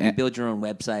really is. You can build your own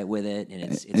website with it, and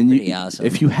it's pretty awesome.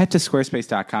 If you head to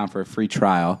squarespace.com for a free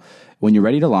trial, when you're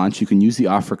ready to launch, you can use the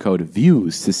offer code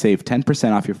VIEWS to save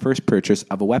 10% off your first purchase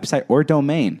of a website or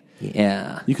domain.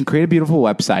 Yeah. You can create a beautiful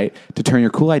website to turn your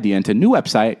cool idea into a new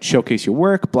website, showcase your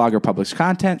work, blog or publish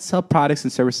content, sell products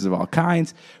and services of all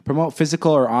kinds, promote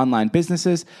physical or online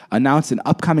businesses, announce an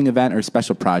upcoming event or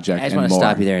special project, I just and want to more.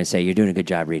 stop you there and say you're doing a good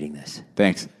job reading this.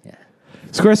 Thanks. Yeah.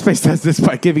 Squarespace does this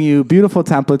by giving you beautiful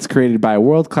templates created by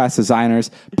world-class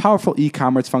designers, powerful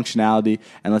e-commerce functionality,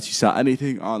 and lets you sell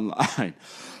anything online.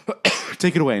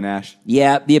 Take it away, Nash.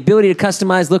 Yeah, the ability to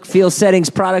customize look, feel, settings,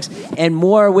 products, and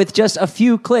more with just a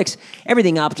few clicks.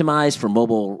 Everything optimized for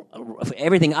mobile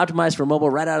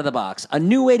right out of the box. A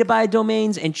new way to buy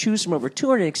domains and choose from over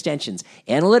 200 extensions.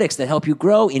 Analytics that help you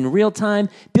grow in real time.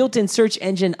 Built-in search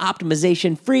engine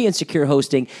optimization, free and secure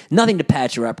hosting, nothing to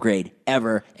patch or upgrade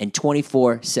ever, and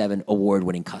 24/7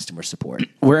 award-winning customer support.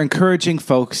 We're encouraging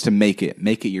folks to make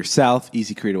it yourself,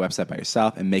 easy create a website by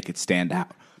yourself, and make it stand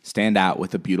out. Stand out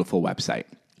with a beautiful website.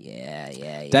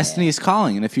 Yeah. Destiny is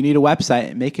calling, and if you need a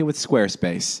website, make it with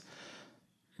Squarespace.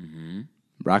 Mm-hmm.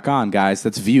 Rock on, guys.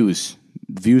 That's Views.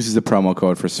 Views is the promo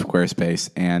code for Squarespace,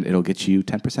 and it'll get you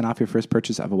 10% off your first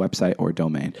purchase of a website or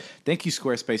domain. Thank you,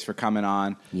 Squarespace, for coming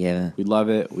on. Yeah. We love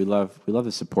it. We love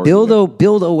the support. Build a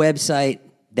website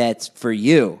that's for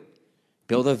you.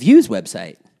 Build a Views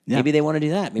website. Yeah. Maybe they want to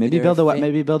do that. Maybe build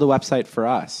a website for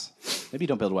us. Maybe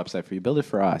don't build a website for you. Build it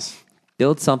for us.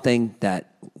 Build something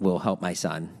that will help my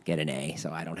son get an A,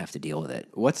 so I don't have to deal with it.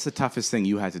 What's the toughest thing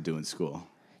you had to do in school?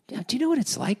 Yeah, do you know what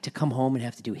it's like to come home and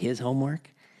have to do his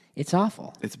homework? It's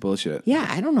awful. It's bullshit. Yeah,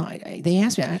 I don't know. They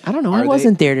asked me. I don't know. I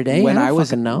wasn't there today. I don't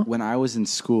fucking know. When I was in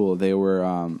school, they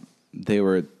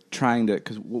were trying to,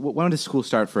 because when does school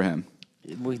start for him?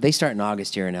 They start in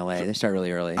August here in LA. They start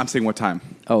really early. I'm saying what time?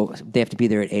 Oh, they have to be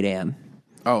there at 8 a.m.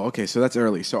 Oh, okay, so that's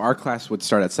early. So our class would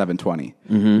start at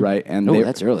 7:20, right? And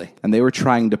that's early. And they were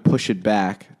trying to push it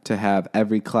back to have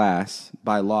every class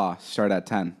by law start at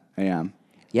 10 a.m.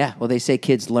 Yeah, well, they say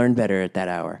kids learn better at that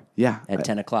hour. Yeah. At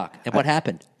 10 o'clock. And what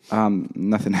happened?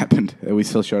 Nothing happened. We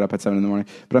still showed up at 7 in the morning.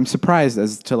 But I'm surprised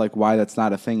as to like why that's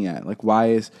not a thing yet. Like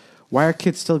why are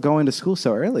kids still going to school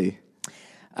so early?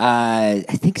 I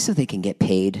think so they can get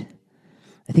paid.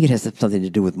 I think it has something to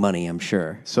do with money, I'm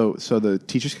sure. So the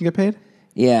teachers can get paid?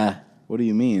 Yeah. What do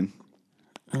you mean?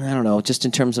 I don't know. Just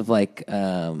in terms of like,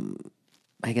 I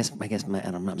guess,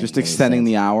 I'm not just extending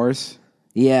the hours?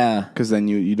 Yeah. Because then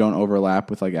you don't overlap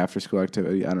with like after school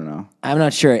activity. I don't know. I'm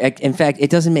not sure. In fact, it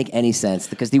doesn't make any sense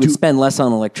because they would spend less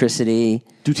on electricity.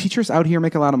 Do teachers out here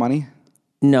make a lot of money?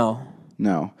 No.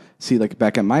 No. See, like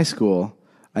back at my school,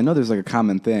 I know there's like a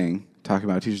common thing talking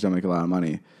about teachers don't make a lot of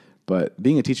money. But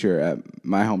being a teacher at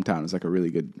my hometown is like a really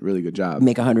good job.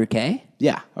 Make $100K?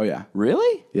 Yeah. Oh yeah.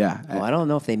 Really? Yeah. Oh, I don't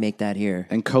know if they make that here.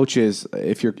 And coaches,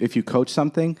 if you coach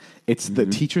something, it's the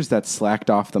teachers that slacked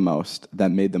off the most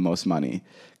that made the most money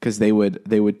because they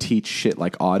would teach shit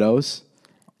like autos.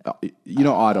 You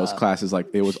know, autos classes like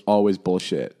it was always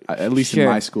bullshit. At least in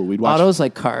my school, we'd watch autos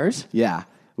like cars. Yeah.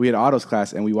 We had autos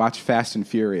class and we watched Fast and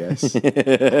Furious.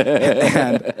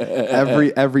 And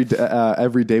every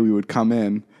day we would come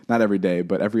in. Not every day,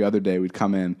 but every other day we'd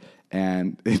come in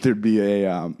and there'd be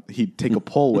he'd take a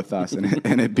poll with us and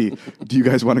it'd be, do you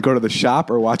guys want to go to the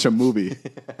shop or watch a movie?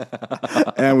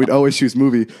 And we'd always choose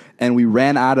movie. And we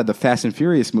ran out of the Fast and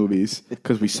Furious movies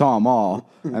because we saw them all.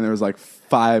 And there was like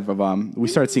 5 of them. We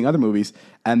started seeing other movies.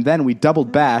 And then we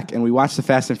doubled back and we watched the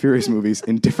Fast and Furious movies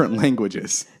in different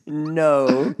languages.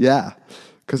 No. Yeah.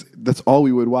 Because that's all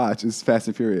we would watch is Fast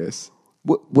and Furious.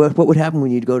 What would happen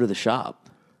when you'd go to the shop?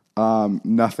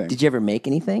 Nothing. Did you ever make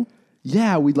anything?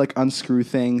 Yeah, we'd like unscrew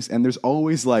things, and there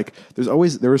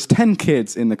was 10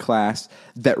 kids in the class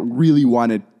that really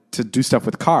wanted to do stuff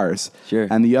with cars. Sure.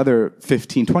 And the other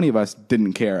 15, 20 of us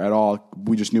didn't care at all.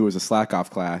 We just knew it was a slack off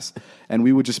class. And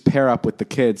we would just pair up with the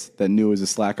kids that knew it was a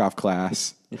slack off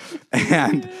class.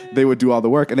 And they would do all the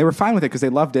work. And they were fine with it because they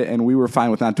loved it. And we were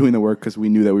fine with not doing the work because we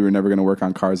knew that we were never going to work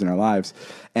on cars in our lives.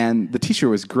 And the teacher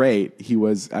was great. He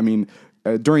was,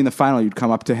 during the final, you'd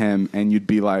come up to him and you'd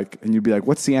be like,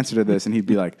 what's the answer to this? And he'd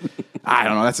be like, I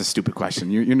don't know. That's a stupid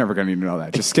question. You're never going to need to know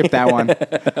that. Just skip that one.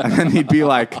 And then he'd be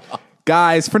like,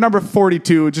 guys, for number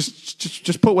 42,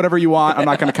 just put whatever you want. I'm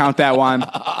not going to count that one.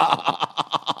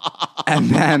 And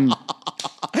then,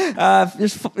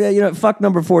 fuck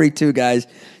number 42, guys.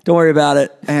 Don't worry about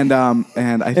it. And I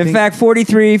think, in fact,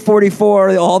 43,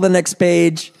 44, all the next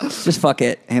page, just fuck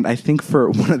it. And I think for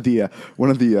one of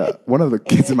the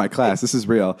kids in my class, this is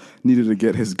real, needed to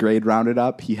get his grade rounded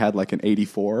up. He had like an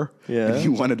 84, and he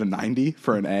wanted a 90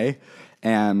 for an A.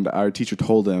 And our teacher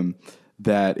told him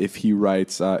that if he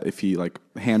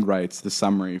handwrites the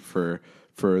summary for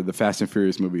the Fast and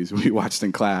Furious movies we watched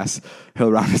in class,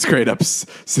 he'll round his grade up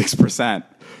 6%.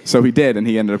 So he did, and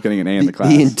he ended up getting an A in the class.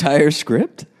 The entire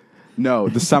script? No,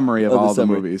 the summary of all the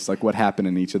movies, like what happened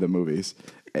in each of the movies.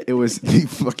 It was the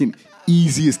fucking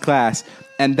easiest class.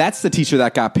 And that's the teacher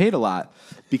that got paid a lot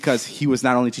because he was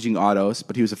not only teaching autos,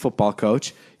 but he was a football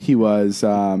coach. He was, he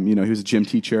was a gym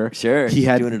teacher. Sure. He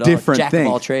had doing it different all. Jack things.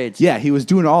 of all trades. Yeah, he was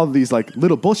doing all of these like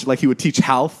little bullshit. Like he would teach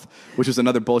health, which was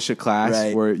another bullshit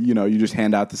class where, you just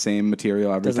hand out the same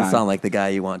material every time. Doesn't sound like the guy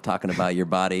you want talking about your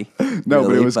body. No, really,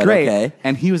 but it was great. Okay.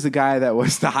 And he was the guy that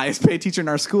was the highest paid teacher in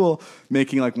our school,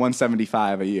 making like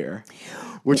 $175 a year,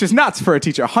 which is nuts for a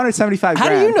teacher. $175. How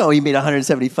do you know he made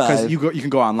 $175? Because you can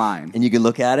go online and you can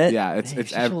look at it. Yeah, it's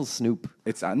a little snoop.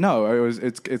 It's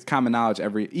it's common knowledge.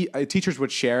 Teachers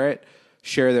would share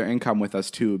their income with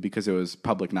us too because it was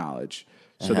public knowledge.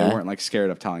 So they weren't like scared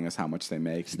of telling us how much they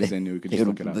make because they knew we could just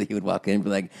look it up. He would walk in and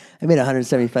be like, I made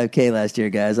 $175K last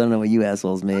year, guys. I don't know what you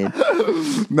assholes made.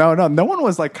 No one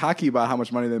was like cocky about how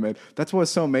much money they made. That's what was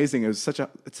so amazing. It's such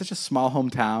a small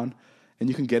hometown, and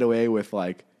you can get away with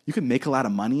like you can make a lot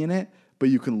of money in it, but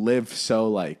you can live so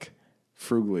like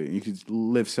frugally. You can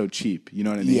live so cheap. You know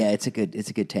what I mean? Yeah, it's a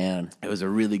good town. It was a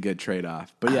really good trade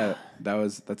off. But yeah,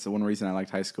 that's the one reason I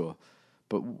liked high school.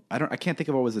 But I can't think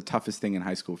of what was the toughest thing in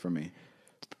high school for me.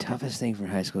 toughest thing from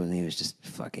high school with me was just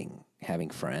fucking having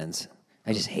friends.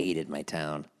 I just hated my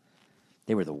town.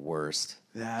 They were the worst.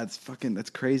 Yeah, that's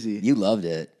crazy. You loved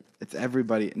it. It's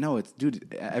everybody. No,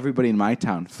 dude, everybody in my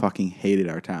town fucking hated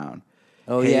our town.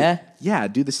 Oh, yeah? Yeah,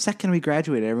 dude, the second we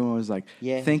graduated, everyone was like,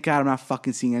 thank God I'm not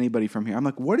fucking seeing anybody from here. I'm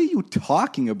like, what are you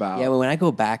talking about? Yeah, well, when I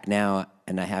go back now,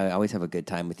 and I always have a good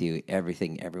time with you,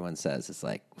 everyone says, it's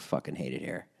like, fucking hate it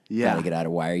here. Yeah. Gotta get out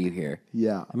of, why are you here?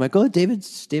 Yeah. I'm like, oh, David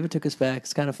took us back.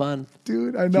 It's kind of fun.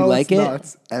 Dude, I know. You like it's it?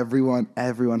 Nuts.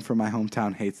 Everyone from my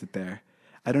hometown hates it there.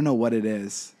 I don't know what it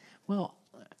is. Well,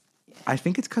 I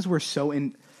think it's because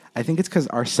I think it's because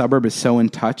our suburb is so in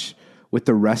touch with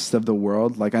the rest of the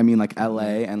world. Like, I mean, like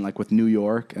LA and like with New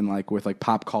York and like with like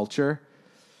pop culture,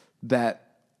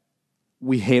 that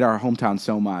we hate our hometown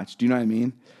so much. Do you know what I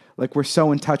mean? Like, we're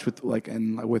so in touch with like,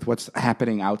 and with what's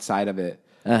happening outside of it.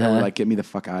 That we're like, get me the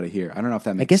fuck out of here. I don't know if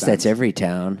that makes sense. I guess that's every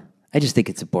town. I just think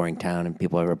it's a boring town and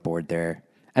people are bored there.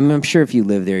 I mean, I'm sure if you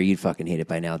live there, you'd fucking hate it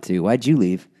by now too. Why'd you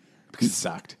leave? Because it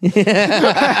sucked.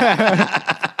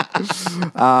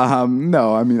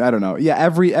 No, I mean, I don't know. Yeah,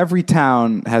 every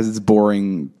town has its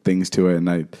boring things to it,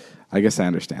 and I guess I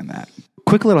understand that.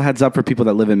 Quick little heads up for people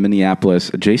that live in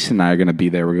Minneapolis. Jason and I are going to be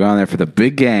there. We're going there for the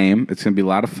big game. It's going to be a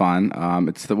lot of fun.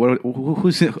 It's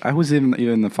who's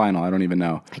in the final? I don't even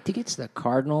know. I think it's the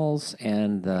Cardinals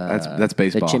and the that's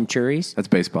baseball. The Chimchuris. That's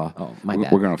baseball. Oh, my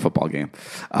bad. We're going to a football game.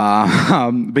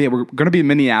 But yeah, we're going to be in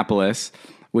Minneapolis,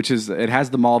 it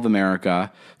has the Mall of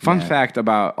America. Fun fact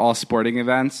about all sporting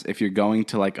events, if you're going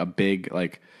to like a big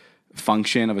like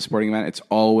function of a sporting event, it's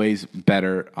always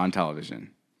better on television.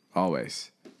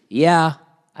 Always. Yeah,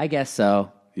 I guess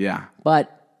so. Yeah.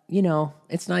 But,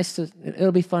 it's nice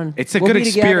it'll be fun. It's a good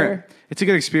experience. It's a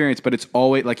good experience, but it's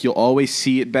always like you'll always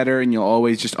see it better and you'll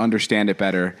always just understand it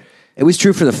better. It was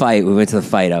true for the fight. We went to the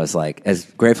fight. I was like, as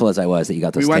grateful as I was that you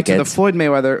got those tickets. We went to the Floyd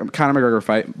Mayweather, Conor McGregor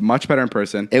fight. Much better in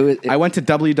person. I went to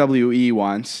WWE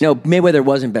once. No, Mayweather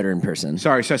wasn't better in person.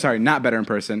 Sorry. Not better in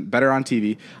person. Better on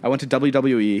TV. I went to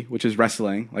WWE, which is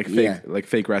wrestling, like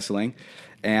fake wrestling.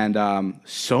 And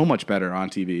so much better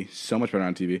on TV.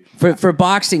 For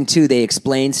boxing, too, they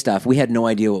explained stuff. We had no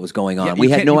idea what was going on. Yeah, we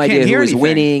had no idea who was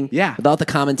winning without the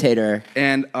commentator.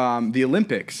 And the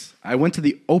Olympics. I went to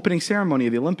the opening ceremony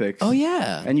of the Olympics. Oh,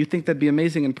 yeah. And you think that'd be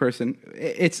amazing in person.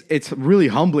 It's really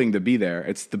humbling to be there.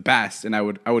 It's the best. And I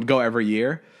would go every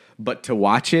year. But to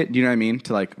watch it, do you know what I mean?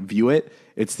 To like view it,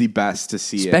 it's the best to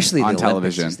see especially it on the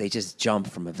television. Olympics, they just jump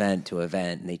from event to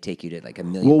event and they take you to like a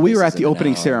million. Well, we were at the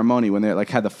opening ceremony when they like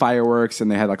had the fireworks and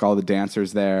they had like all the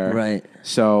dancers there. Right.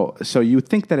 So you would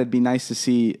think that it'd be nice to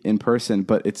see in person,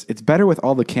 but it's better with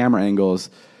all the camera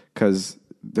angles because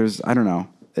there's I don't know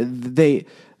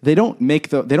they don't make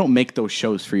those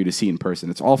shows for you to see in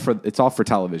person. It's all for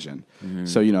television. Mm-hmm.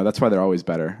 So that's why they're always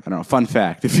better. I don't know. Fun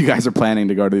fact: if you guys are planning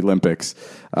to go to the Olympics,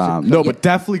 but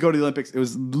definitely go to the Olympics. It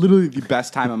was literally the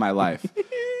best time of my life.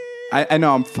 I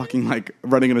know I'm fucking like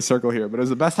running in a circle here, but it was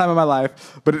the best time of my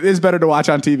life. But it is better to watch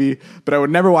on TV. But I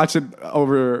would never watch it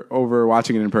over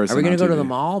watching it in person. Are we going to go to the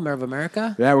Mall of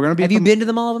America? Yeah, we're going to be. Have you been to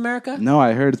the Mall of America? No,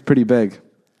 I heard it's pretty big.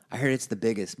 I heard it's the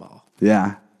biggest mall.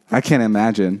 Yeah, I can't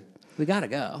imagine. We got to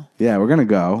go. Yeah, we're going to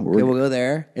go. Okay, we'll go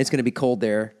there. It's going to be cold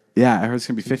there. Yeah, I heard it's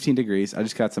going to be 15 degrees. I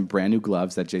just got some brand new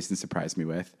gloves that Jason surprised me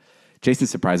with. Jason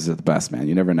surprises are the best, man.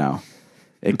 You never know.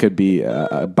 It could be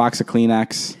a box of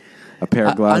Kleenex, a pair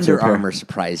of gloves. Under Armour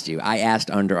surprised you. I asked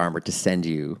Under Armour to send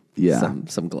you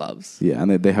some gloves. Yeah,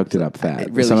 and they hooked it up fat.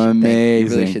 Really some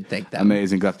amazing, really should thank them.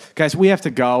 Amazing gloves. Guys, we have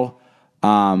to go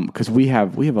because we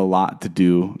have a lot to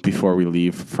do before we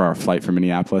leave for our flight from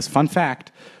Minneapolis. Fun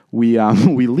fact, we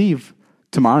leave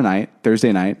tomorrow night,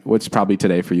 Thursday night, which is probably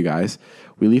today for you guys.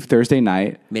 We leave Thursday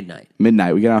night. Midnight.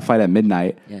 We get on a flight at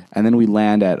midnight. Yeah. And then we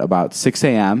land at about 6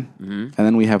 a.m. Mm-hmm. And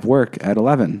then we have work at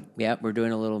 11. Yeah, we're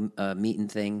doing a little meeting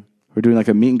thing. We're doing like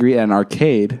a meet and greet at an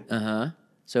arcade. Uh-huh.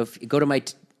 So if you go to my...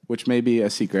 which may be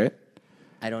a secret.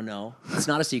 I don't know. It's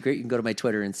not a secret. You can go to my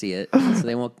Twitter and see it. So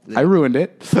they won't... I ruined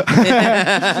it.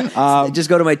 Just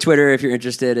go to my Twitter if you're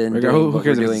interested in doing what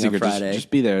we're doing on Friday. Just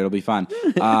be there. It'll be fun.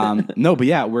 No, but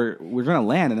yeah, we're going to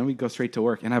land and then we go straight to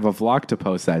work and I have a vlog to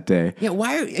post that day. Yeah,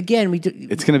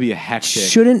 it's going to be a hectic...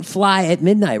 Shouldn't fly at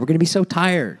midnight. We're going to be so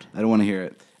tired. I don't want to hear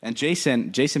it. And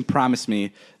Jason promised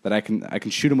me that I can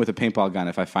shoot him with a paintball gun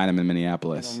if I find him in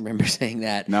Minneapolis. I don't remember saying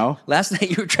that. No? Last night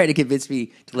you were trying to convince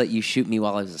me to let you shoot me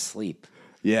while I was asleep.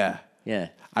 Yeah. Yeah.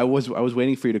 I was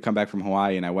waiting for you to come back from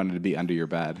Hawaii, and I wanted to be under your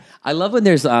bed. I love when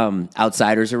there's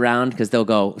outsiders around because they'll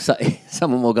go.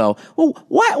 Someone will go, "Well,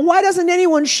 why doesn't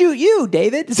anyone shoot you,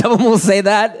 David?" Someone will say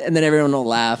that, and then everyone will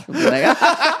laugh. Be like,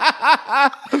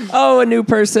 "Oh, a new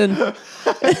person."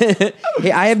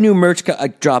 Hey, I have new merch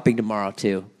dropping tomorrow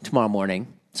too. Tomorrow morning.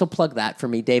 So plug that for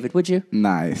me, David, would you?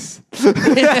 Nice.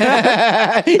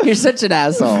 You're such an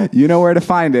asshole. You know where to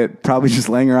find it. Probably just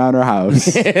laying around our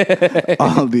house.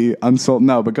 All the unsold.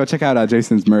 No, but go check out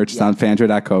Jason's merch. It's on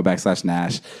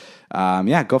fandra.co/Nash.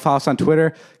 Go follow us on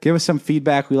Twitter. Give us some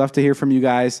feedback. We love to hear from you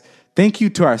guys. Thank you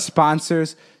to our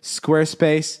sponsors,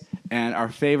 Squarespace, and our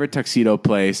favorite tuxedo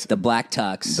place, The Black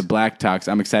Tux. The Black Tux.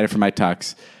 I'm excited for my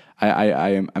tux.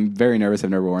 I'm very nervous.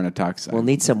 I've never worn a tux. We'll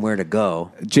need somewhere to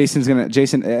go. Jason,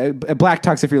 Black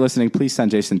Tux, if you're listening, please send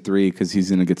Jason 3 because he's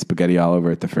going to get spaghetti all over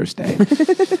it the first day.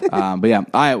 But yeah, all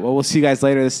right, well, we'll see you guys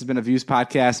later. This has been a Views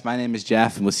podcast. My name is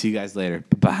Jeff, and we'll see you guys later.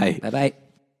 Bye-bye. Bye-bye.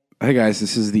 Hey, guys,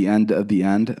 this is the end of the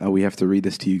end. We have to read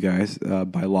this to you guys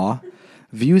by law.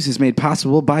 Views is made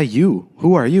possible by you.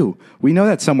 Who are you? We know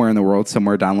that somewhere in the world,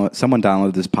 someone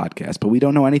downloaded this podcast, but we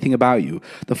don't know anything about you.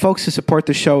 The folks who support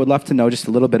the show would love to know just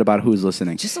a little bit about who's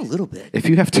listening. Just a little bit. If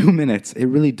you have 2 minutes, it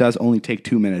really does only take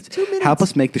 2 minutes. 2 minutes. Help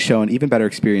us make the show an even better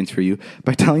experience for you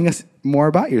by telling us more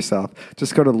about yourself.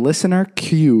 Just go to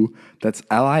listenerq, that's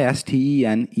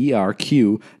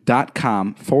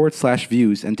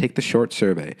listenerq.com/views and take the short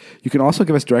survey. You can also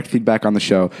give us direct feedback on the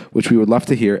show, which we would love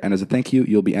to hear. And as a thank you,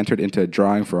 you'll be entered into a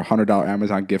drawing for a $100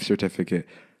 Amazon gift certificate.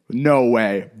 No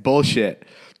way. Bullshit.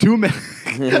 2 minutes.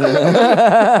 2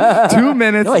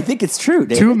 minutes. No, I think it's true,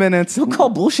 David. 2 minutes. Don't call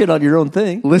bullshit on your own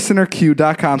thing.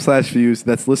 Listenerq.com/views.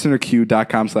 That's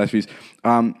listenerq.com/views.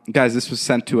 Guys, this was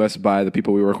sent to us by the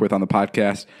people we work with on the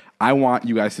podcast. I want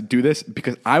you guys to do this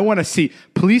because I want to see.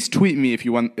 Please tweet me if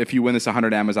you win this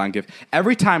 $100 Amazon gift.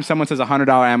 Every time someone says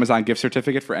 $100 Amazon gift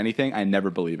certificate for anything, I never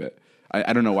believe it.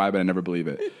 I don't know why, but I never believe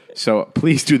it. So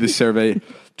please do this survey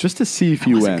just to see if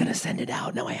you win. I wasn't going to send it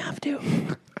out. Now I have to.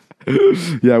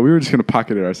 Yeah, we were just going to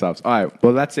pocket it ourselves. All right.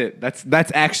 Well, that's it.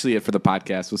 That's actually it for the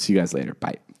podcast. We'll see you guys later.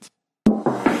 Bye.